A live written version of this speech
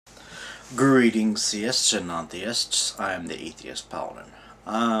Greetings, theists and non-theists. I am the Atheist Paladin.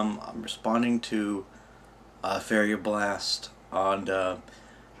 I'm responding to Variablast on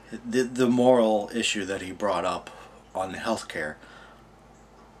the moral issue that he brought up on healthcare.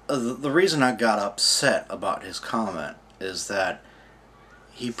 The reason I got upset about his comment is that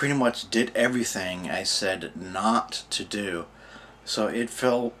he pretty much did everything I said not to do. So it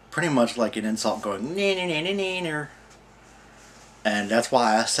felt pretty much like an insult going, nee. And that's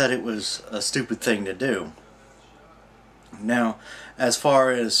why I said it was a stupid thing to do. Now, as far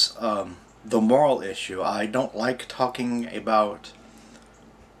as the moral issue, I don't like talking about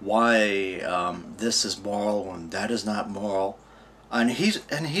why this is moral and that is not moral. And he's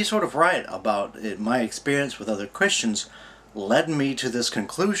sort of right about it. My experience with other Christians led me to this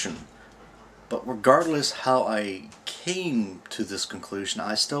conclusion. But regardless how I came to this conclusion,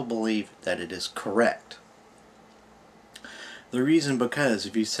 I still believe that it is correct. The reason because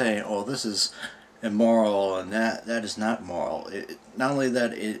if you say, oh, this is immoral and that is not moral, not only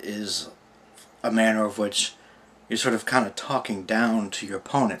that it is a manner of which you're sort of kind of talking down to your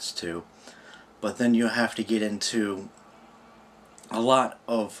opponents to, but then you have to get into a lot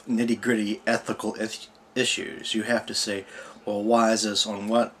of nitty-gritty ethical issues. You have to say, well, why is this, on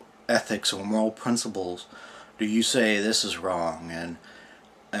what ethics or moral principles do you say this is wrong, and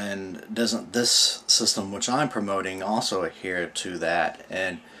doesn't this system which I'm promoting also adhere to that?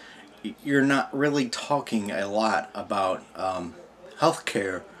 And you're not really talking a lot about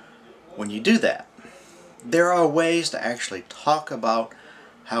healthcare when you do that. There are ways to actually talk about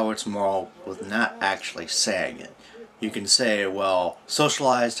how it's moral with not actually saying it. You can say, well,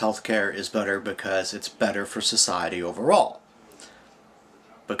 socialized healthcare is better because it's better for society overall.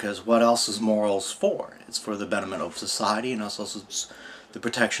 Because what else is morals for? It's for the betterment of society, and also it's the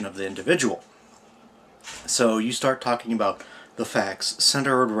protection of the individual. So you start talking about the facts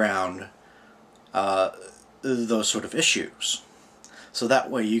centered around those sort of issues. So that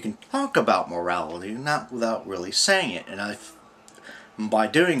way you can talk about morality, not without really saying it. And by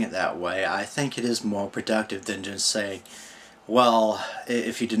doing it that way, I think it is more productive than just saying, well,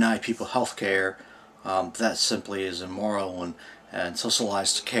 if you deny people health care, that simply is immoral, and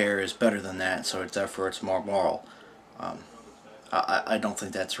socialized care is better than that, so therefore it's more moral. I don't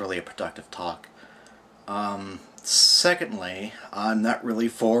think that's really a productive talk. Secondly, I'm not really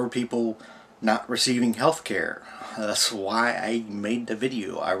for people not receiving health care. That's why I made the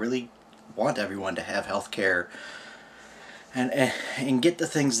video. I really want everyone to have health care and get the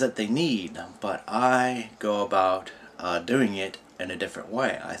things that they need, but I go about doing it in a different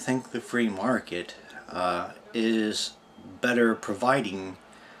way. I think the free market is better providing,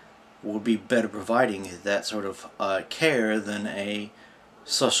 will be better providing that sort of care than a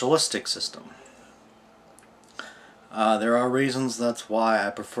socialistic system. There are reasons that's why I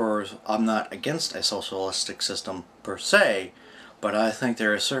prefer, I'm not against a socialistic system per se, but I think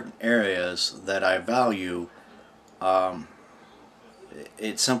there are certain areas that I value.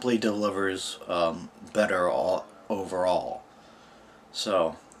 It simply delivers better overall.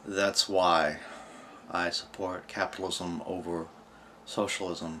 So that's why I support capitalism over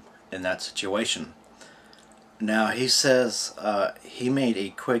socialism in that situation. Now he says he made a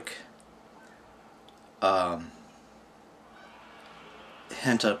quick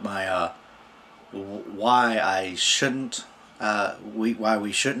hint at my why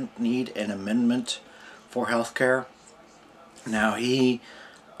we shouldn't need an amendment for healthcare. Now he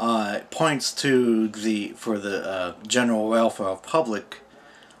points to the general welfare of public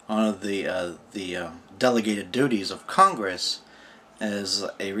on the delegated duties of Congress as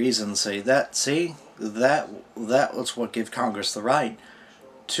a reason. Say that that was what gave Congress the right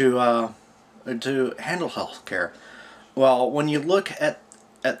to handle health care. Well, when you look at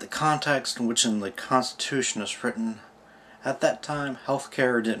the context in which the Constitution is written, at that time health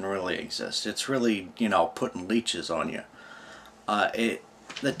care didn't really exist. It's really, putting leeches on you.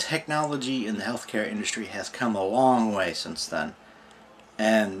 The technology in the healthcare industry has come a long way since then,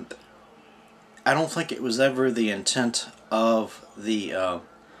 and I don't think it was ever the intent of the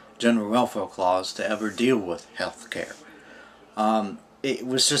General Welfare Clause to ever deal with healthcare. It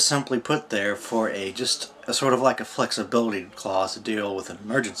was just simply put there for just a sort of like a flexibility clause to deal with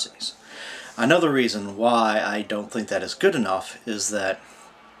emergencies. Another reason why I don't think that is good enough is that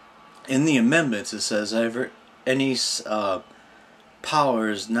in the amendments it says any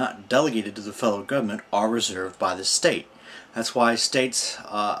powers not delegated to the federal government are reserved by the state. That's why states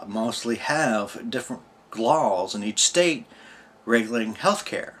mostly have different laws in each state regulating health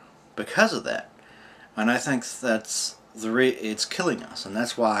care because of that. And I think that's it's killing us, and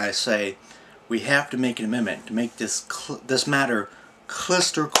that's why I say we have to make an amendment to make this matter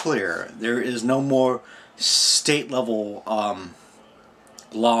crystal clear. There is no more state level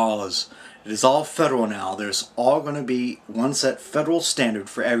laws. It is all federal now. There's all going to be one set federal standard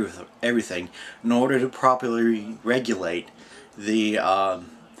for everything in order to properly regulate the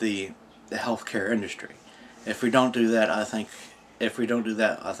healthcare industry. If we don't do that, I think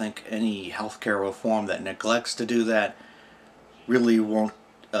any healthcare reform that neglects to do that really won't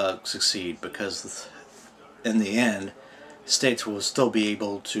succeed, because in the end, states will still be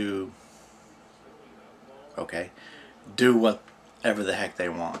able to do whatever the heck they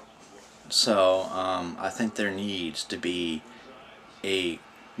want. So I think there needs to be a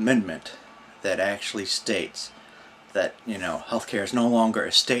amendment that actually states that, you know, healthcare is no longer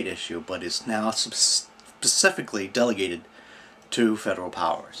a state issue, but is now specifically delegated to federal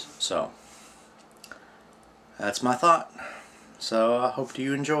powers. So that's my thought. So I hope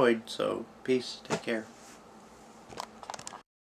you enjoyed. So peace. Take care.